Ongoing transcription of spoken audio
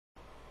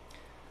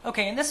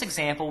Okay, in this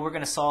example, we're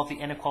going to solve the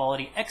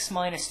inequality x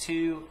minus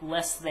 2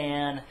 less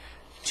than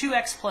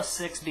 2x plus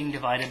 6 being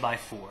divided by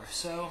 4.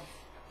 So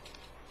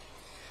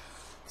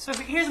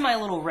here's my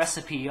little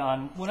recipe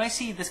on when I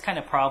see this kind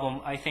of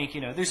problem. I think,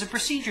 there's a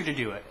procedure to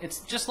do it.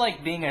 It's just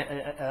like being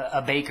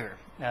a baker.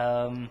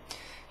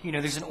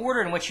 There's an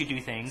order in which you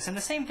do things, and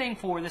the same thing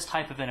for this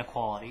type of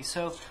inequality.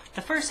 So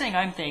the first thing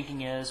I'm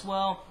thinking is,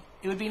 well,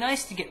 it would be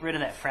nice to get rid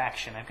of that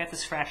fraction. I've got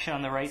this fraction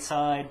on the right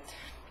side.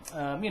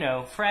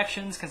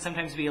 Fractions can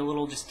sometimes be a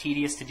little just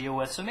tedious to deal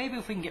with, so maybe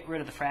if we can get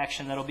rid of the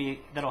fraction, that'll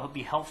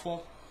be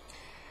helpful.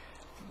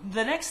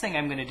 The next thing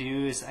I'm going to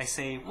do is I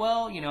say,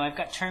 well, I've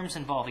got terms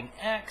involving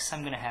x,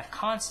 I'm going to have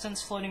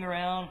constants floating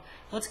around.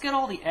 Let's get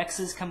all the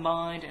x's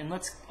combined, and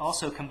let's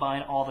also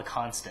combine all the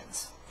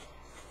constants.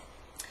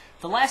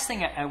 The last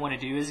thing I want to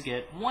do is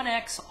get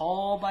 1x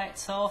all by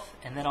itself,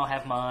 and then I'll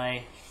have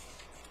my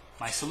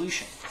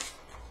solution.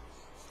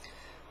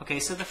 Okay,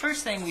 so the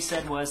first thing we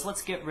said was,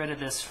 let's get rid of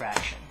this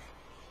fraction.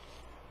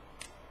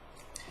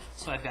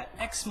 So I've got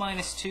x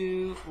minus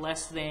 2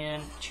 less than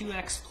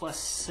 2x plus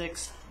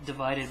 6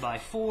 divided by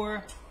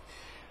 4.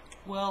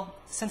 Well,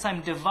 since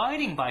I'm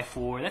dividing by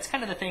 4, that's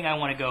kind of the thing I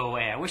want to go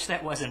away. I wish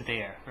that wasn't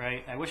there,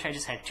 right? I wish I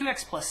just had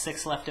 2x plus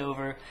 6 left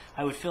over.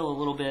 I would feel a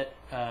little bit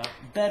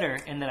better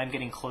in that I'm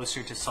getting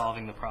closer to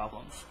solving the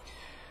problem.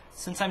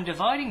 Since I'm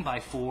dividing by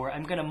 4,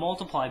 I'm going to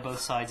multiply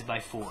both sides by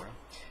 4.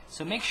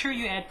 So make sure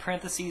you add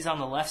parentheses on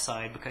the left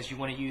side because you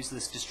want to use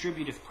this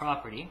distributive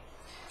property.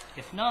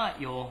 If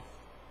not, you'll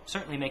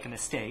certainly make a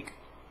mistake.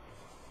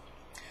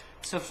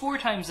 So 4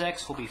 times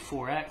x will be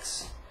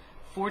 4x.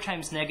 4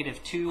 times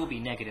negative 2 will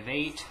be negative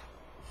 8.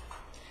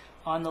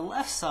 On the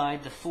left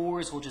side, the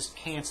 4's will just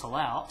cancel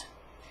out,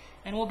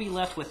 and we'll be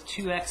left with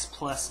 2x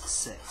plus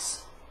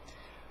 6.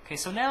 Okay,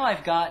 so now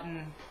I've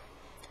gotten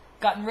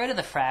rid of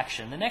the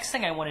fraction. The next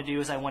thing I want to do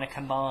is I want to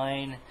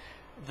combine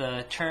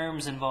the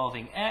terms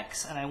involving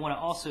x, and I want to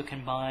also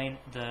combine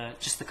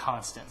just the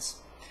constants.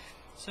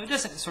 So it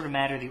doesn't sort of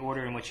matter the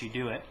order in which you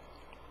do it.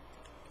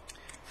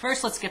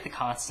 First, let's get the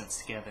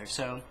constants together.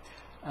 So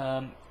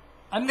I'm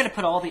going to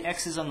put all the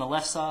x's on the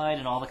left side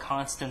and all the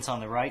constants on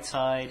the right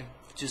side,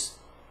 just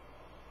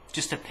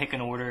to pick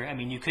an order. I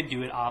mean, you could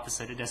do it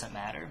opposite, it doesn't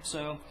matter.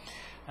 So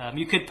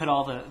you could put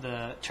all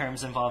the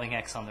terms involving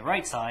x on the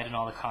right side and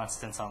all the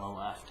constants on the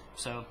left.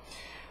 So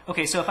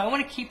okay, so if I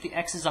want to keep the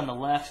x's on the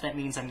left, that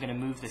means I'm going to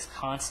move this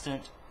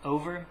constant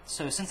over.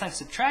 So since I'm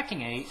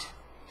subtracting 8,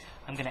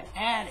 I'm going to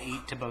add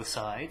 8 to both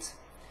sides.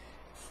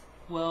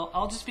 Well,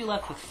 I'll just be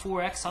left with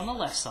 4x on the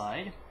left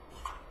side.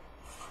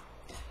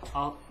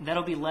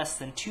 That'll be less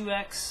than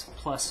 2x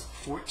plus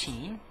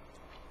 14.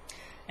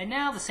 And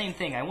now the same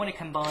thing. I want to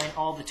combine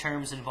all the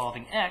terms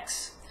involving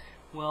x.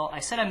 Well, I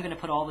said I'm going to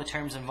put all the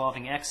terms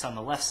involving x on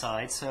the left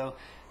side, so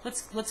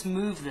let's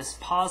move this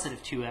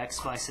positive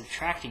 2x by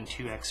subtracting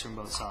 2x from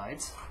both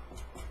sides.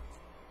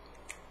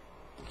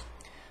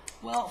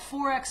 Well,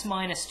 4x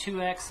minus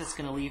 2x, that's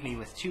going to leave me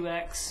with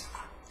 2x.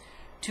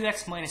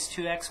 2x minus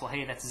 2x, well,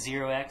 hey, that's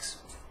 0x.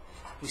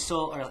 We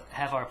still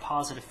have our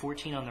positive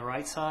 14 on the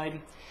right side.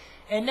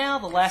 And now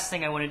the last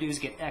thing I want to do is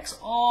get x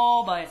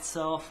all by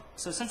itself.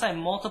 So since I'm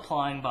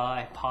multiplying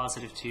by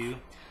positive 2,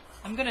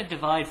 I'm going to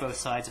divide both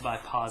sides by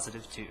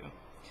positive 2.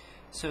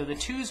 So the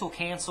 2's will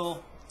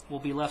cancel. We'll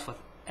be left with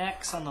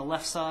x on the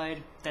left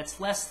side.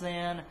 That's less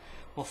than,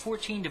 well,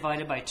 14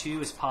 divided by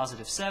 2 is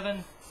positive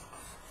 7.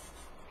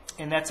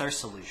 And that's our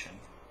solution.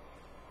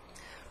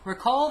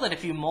 Recall that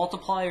if you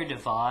multiply or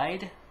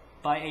divide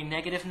by a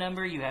negative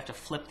number, you have to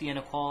flip the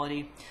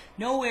inequality.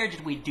 Nowhere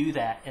did we do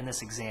that in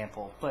this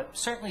example, but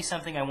certainly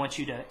something I want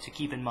you to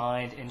keep in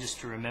mind and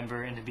just to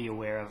remember and to be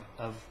aware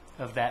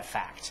of that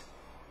fact.